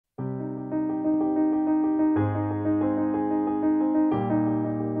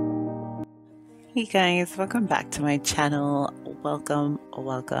Hey guys, welcome back to my channel. Welcome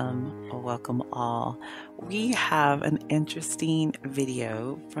all. We have an interesting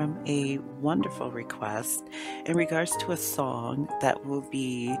video from a wonderful request in regards to a song that will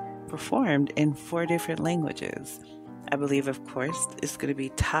be performed in 4 different languages. I believe, of course, it's going to be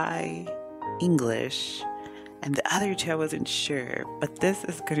Thai, English, and the other 2 I wasn't sure, but this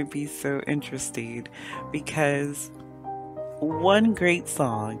is going to be so interesting because one great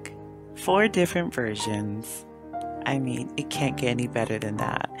song, 4 different versions. I mean, it can't get any better than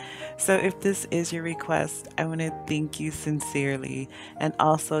that. So if this is your request, I want to thank you sincerely, and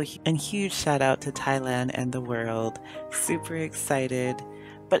also a huge shout out to Thailand and the world. Super excited.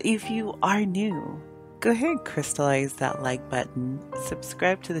 But if you are new, go ahead and crystallize that like button,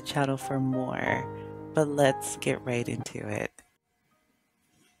 subscribe to the channel for more. But let's get right into it.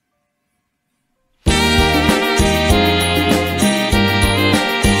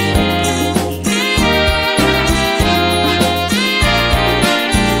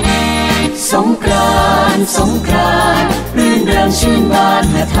 สงกรานต์รื่นเริงชื่นบาน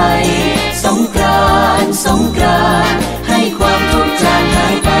หาไทยสงกรานต์ให้ความทุกข์จางหา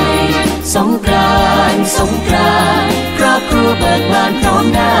ยไปสงกรานต์ครอบครัวเบิกบานพร้อม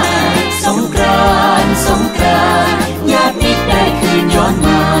หน้าสงกรานต์ญาติมิตรได้คืนย้อนม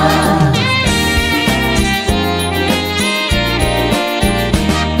า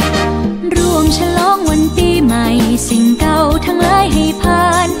ร่วมฉลองวันปีใหม่สิ่งเก่าทั้งหลายให้ผ่า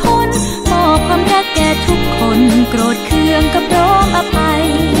นพ้นมอบความรักแก่ทุกคนโกรธเคืองกับร้องอภัย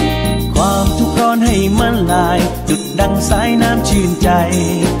ความทุกข์ร้อนให้มันลายจุดดังสายน้ำชื่นใจ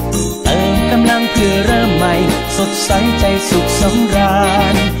เติมกำลังเพื่อเริ่มใหม่สดใสใจสุขสำรา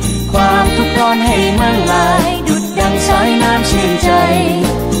ญความทุกข์ร้อนให้มันลายดุจดังสายน้ำชื่นใจ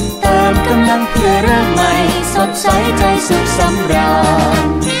เติมกำลังเพื่อเริ่มใหม่สดใสใจสุขสำราญ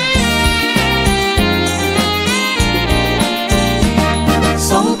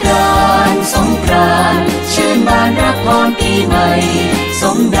สงกรานต์ชื่นบานรับพรปีใหม่ส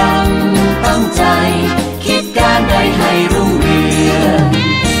มดังตั้งใจคิดการใดให้รุ่งเรือง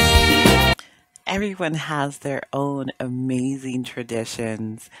Everyone has their own amazing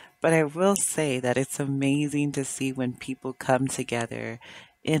traditions, but I will say that it's amazing to see when people come together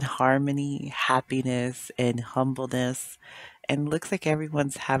in harmony, happiness, and humbleness, and looks like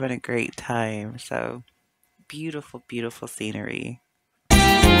everyone's having a great time. So beautiful, beautiful scenery.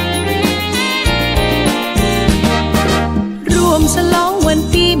 ร่วมฉลองวัน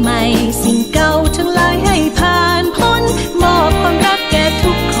ปีใหม่สิ่งเก่าทั้งหลายให้ผ่านพ้นมอบความรักแก่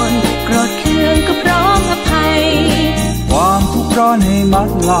ทุกคนโกรธเคืองก็พร้อมอภัยความทุกข์ร้อนให้มัด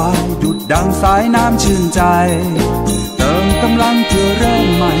ลายดุจดังสายน้ำชื่นใจเติมกำลังเพื่อเริ่ม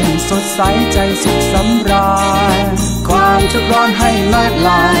ใหม่สดใสใจสุขสำราญความทุกข์ร้อนให้มัดล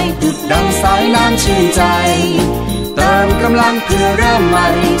ายดุจดังสายน้ำชื่นใจเติมกำลังเพื่อเริ่มใหม่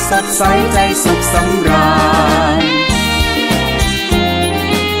สดใสใจสุขสำราญ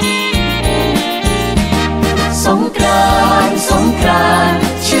สงกรานต์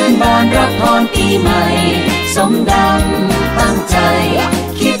ชื่นบานรับพรปีใหม่สมดังตั้งใจ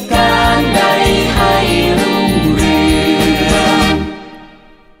คิดการใดให้รุ่งเรือง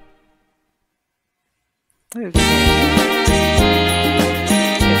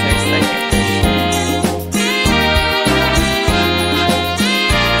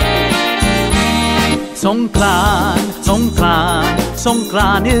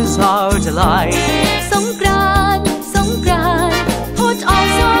Songkran is our delight. Songkran, put all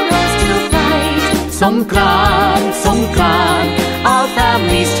sorrows to flight. Songkran, our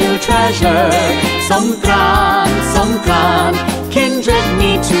families to treasure. Songkran, kindred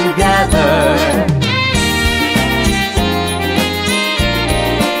meet together.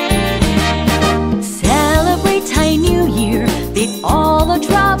 Celebrate Thai New Year, bid all our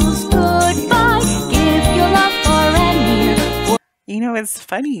troubles goodbye. Give your love far and near. You know, it's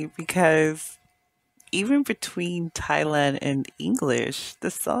funny because even between Thailand and English,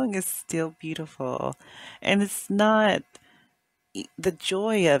 the song is still beautiful. And it's not the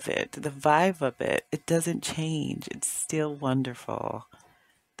joy of it, the vibe of it, it doesn't change. It's still wonderful.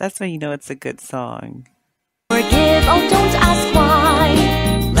 That's when you know it's a good song. Forgive, oh don't ask why.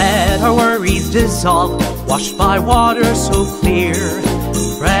 Let our worries dissolve, washed by water so clear.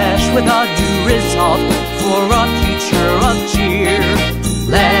 Fresh with a new resolve for a future of cheer.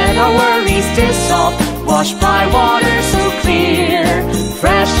 Let our worries dissolve, washed by water so clear.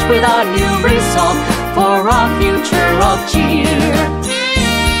 Fresh with a new resolve for a future of cheer.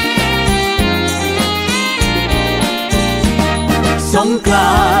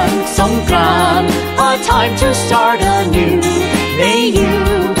 Songkran, a time to start anew. May you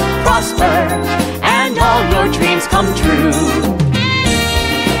prosper, and all your dreams come true.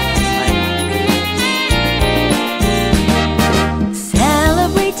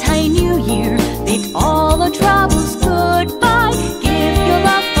 Celebrate Thai New Year, bid all our troubles goodbye. Give your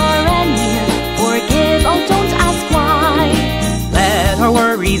love far and near, forgive all, don't ask why. Let our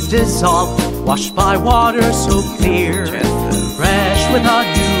worries dissolve, washed by water so clear, fresh with a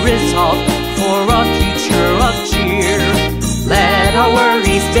new resolve for a future of cheer. Let our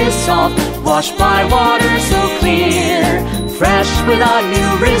worries dissolve, washed by water so clear, fresh with a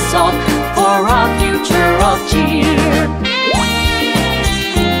new resolve for a future of cheer.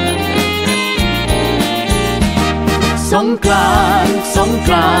 Songkran,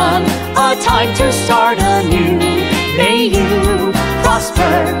 Songkran, a time to start anew. May you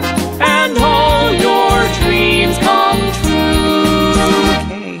prosper and all your dreams come true.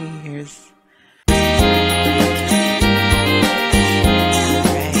 Okay, here's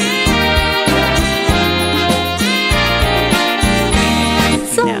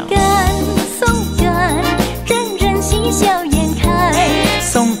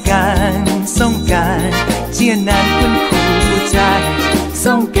Song Kran, 艰难困苦不再。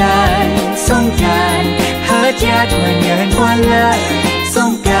Song Kran， 阖家团圆欢乐。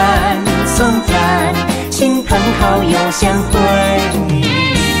Song Kran， 亲朋好友相会。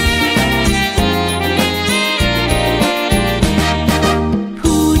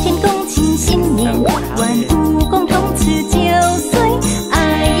普天共庆新年，万物共同辞旧岁，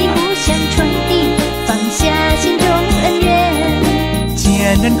爱意互相传递，放下心中恩怨。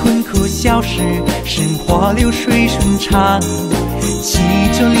艰难困苦消失，生活流水顺畅，祈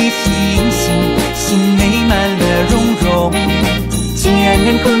求理性心美满了融融。艰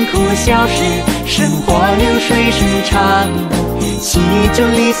难困苦消失，生活流水顺畅，祈求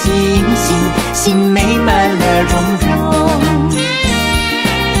理性心美满了融融。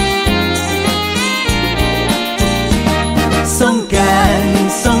送干，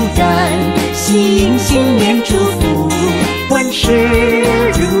新年祝福，万事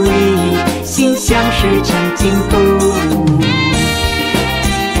如意，心想事成金福。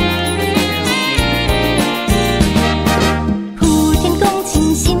普天共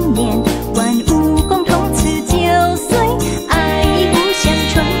庆新年，万物共同辞旧岁，爱意互相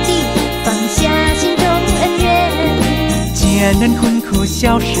传递，放下心中恩怨。艰难困苦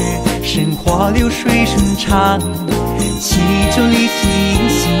消失，生活流水顺畅，祈求理性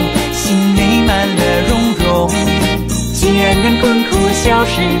心美满了融融。艰难困苦消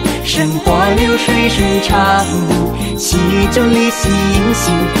失，生活流水顺畅，祈求理性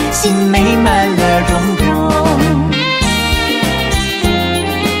心美满了融融。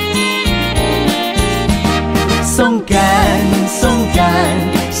送干，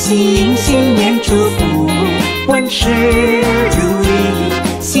新年祝福，万事如意，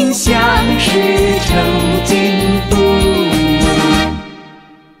心想事成金福。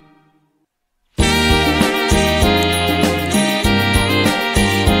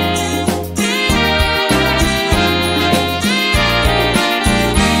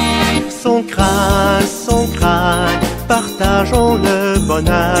Songkran, partageons le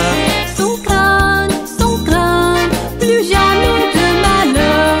bonheur. Songkran, plus jamais de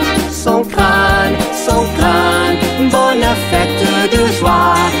malheur. Songkran, bonne fête de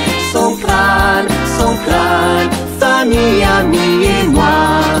joie. Songkran, famille, amis et moi.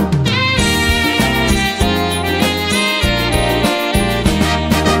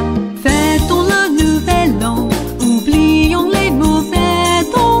 Fêtons le nouvel an, oublions les mauvais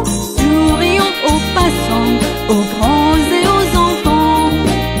temps, sourions aux passants, aux grands et aux enfants.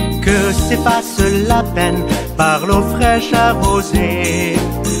 Que s'efface la peine par l'eau fraîche arrosée,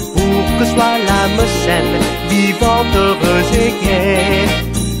 pour que soit l'âme saine, vivante, heureuse et gaie.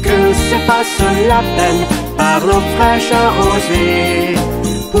 Que s'efface la peine par l'eau fraîche arrosée,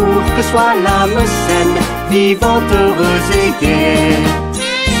 pour que soit l'âme saine, vivante, heureuse et gaie.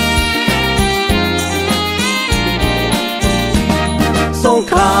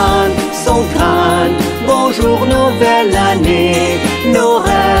 Songkran, bonjour nouvelle année, nos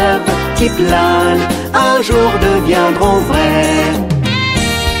rêves qui planent, un jour deviendront vrais.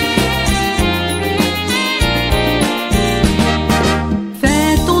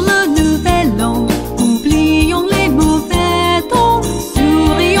 Fêtons le nouvel an, oublions les mauvais temps,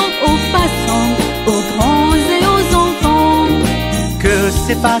 sourions aux passants, aux grands et aux enfants. Que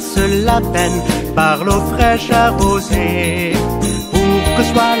s'efface la peine par l'eau fraîche arrosée, pour que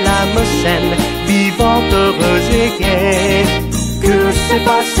soit l'âme saine, vivante, heureuse et gaie. Que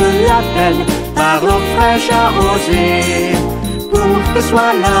s'efface la peine par l'eau fraîche arrosée, pour que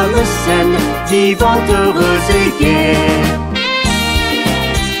soit l'âme saine, vivante, heureuse et gaie.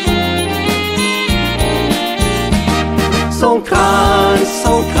 Songkran,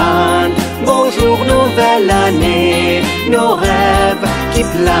 Songkran, bonjour nouvelle année. Nos rêves qui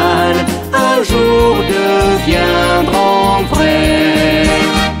planent un jour deviendront vrais.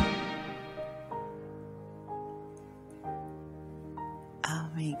 Oh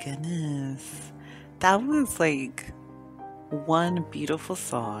my goodness. That was like one beautiful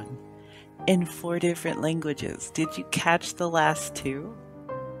song in 4 different languages. Did you catch the last 2?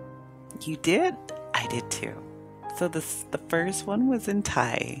 You did? I did too. So the first one was in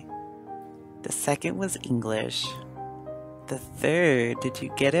Thai. The second was English. The third, did you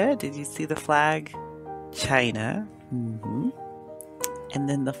get it? Did you see the flag? China. And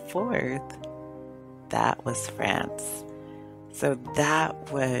then the fourth, that was France. So that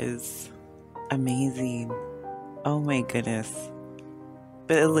was amazing. Oh my goodness.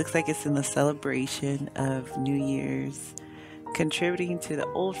 But it looks like it's in the celebration of New Year's, contributing to the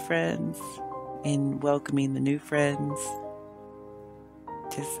old friends and welcoming the new friends.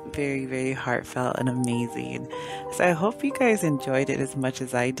 Just very, very heartfelt and amazing. So I hope you guys enjoyed it as much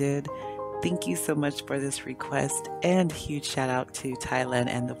as I did. Thank you so much for this request, and huge shout out to Thailand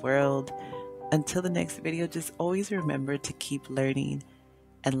and the world. Until the next video, just always remember to keep learning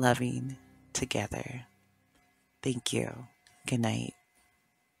and loving together. Thank you. Good night.